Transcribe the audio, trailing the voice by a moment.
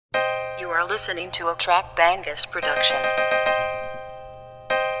You are listening to a Track Bangus production.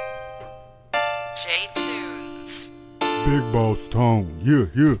 J-Tunes. Big Bosstone, yeah.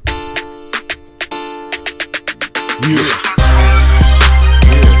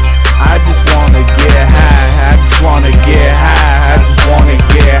 I just wanna get high, I just wanna get high, I just wanna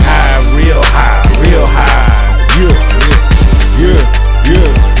get high, real high, real high. I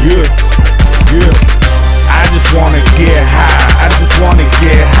just wanna get high, I just wanna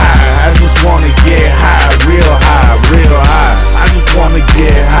get high, I just wanna get high, real high, real high. I just wanna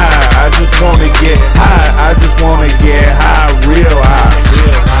get high, I just wanna get high, I just wanna get high, real high,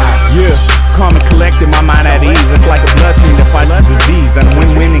 real high. Yeah, calm and collected, my mind at ease. It's like a bloodstream that fights disease. And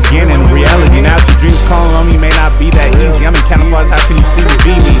win-win again in reality. Now if your dreams calling on me may not be that easy. I'm in camouflage, how can you see me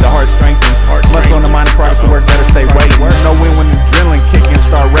be me? The heart strengthens, muscle on the mind, progress to work, better say wait. No win when the adrenaline kick and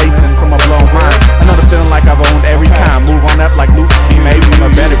start racing from a blown mind. Another feeling like I've owned every time. Move on up like Luke G, maybe a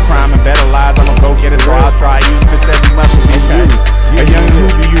better crime and better lies. I'm gonna go get it, so I'll try. Use fits every muscle we use. A young who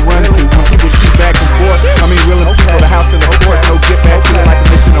do you run to when people shoot back and forth? I mean, willing people, the house and the court. No get back, feeling like a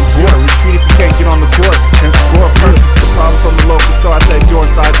mission of war. Retreat if you can't get on the court and score. Purchase the problem from the local store. I say Jordan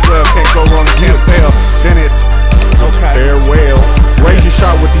size 12, can't go wrong, can't fail. Then it's farewell. Raise your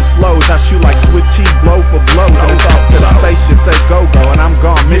shot with these flows. I shoot like switch cheese, blow for blow. Goes off to the spaceship, say go-go, and I'm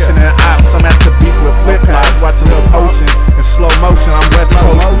gone. Mission and ops. I'm at the beach with flip-flops, watching the ocean in slow motion. I'm West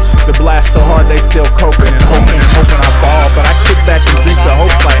Coast. The blast so hard they still coping and hoping I fall, but I kick back and drink the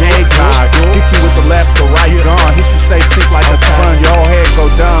hope like, hey God, hit you with the left or right, gone. Hit you say sink like a sponge, your whole head go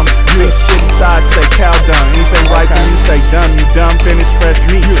dumb. Big shitty thoughts say cow dung. Anything right when you say dumb, you dumb. Finish fresh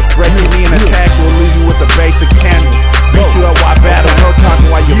meat. Breaking me in attack will leave you with a basic candle. Beat you up while battle, no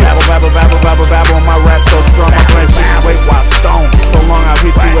talking while you babble. On my rap so strong, my brain just wait while stone. So long I'll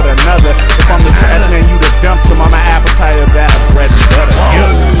hit you with another. If I'm the trash man, you the dumpster. I'm an appetite of that bread and butter.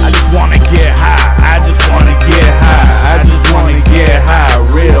 I just wanna get high, I just wanna get high, I just wanna get high,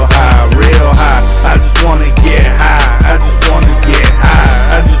 real high, real high. I just wanna get high, I just wanna get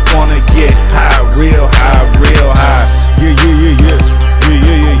high, I just wanna get high, real high, real high. Yeah.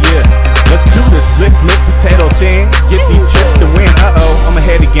 Let's do this flip potato thing. Get these chips to win. I'm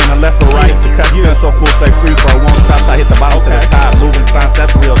ahead again, I left or right. The cut's been so full, say free for a won't stop. I hit the bottom to the top. Moving signs,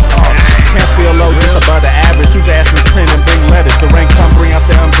 that's real talk. Can't feel low, just above the average. Who's asking print and bring letters? The rain come bring out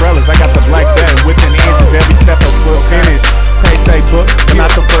the umbrellas. I got the black bed within inches. Every step of full finish. Pay say book, but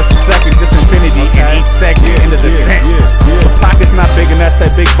not the first and second. Just infinity in each segment. Into the sentence. The pocket's not big enough, say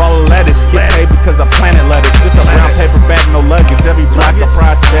big ball of lettuce. Get paid because I planted lettuce. Just a brown paper bag, no luggage. Every block a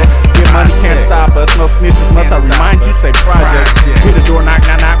prospect. Get money can't stop us. No snitches must I remind you, say projects. Hit the door, knock,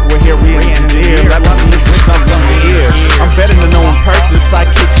 we're here, we engineer. Let me with something in the ear. I'm better than no one person.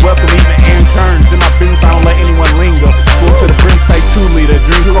 Sidekicks welcome even interns. In my business, I don't let anyone linger. Go to the brim, say 2-liter.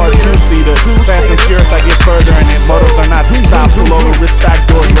 Dream car 2-seater. Fast and furious, I get further in it. Motos are not to stop. Pull over, wrist stack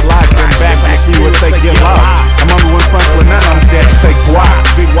doors, relax. Bring back when the freeway say get lost. I'm under one front with none on deck. Say guap.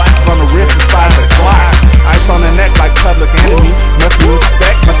 Big watches on the wrist, the size of the clock. Ice on the neck like public enemy. Must be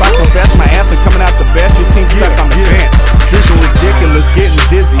respect, must I confess my anthem coming out the best. Your team stuck on the bench. Drinking ridiculous, getting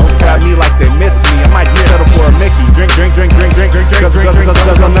dizzy. Got me like they miss me. I might just settle for a Mickey. Drink. Cause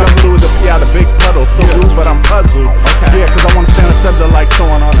I'm not blue with the pee out of big puddle. So rude, but I'm puzzled. Yeah, cause I wanna stand a subject like so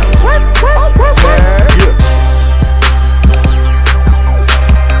on.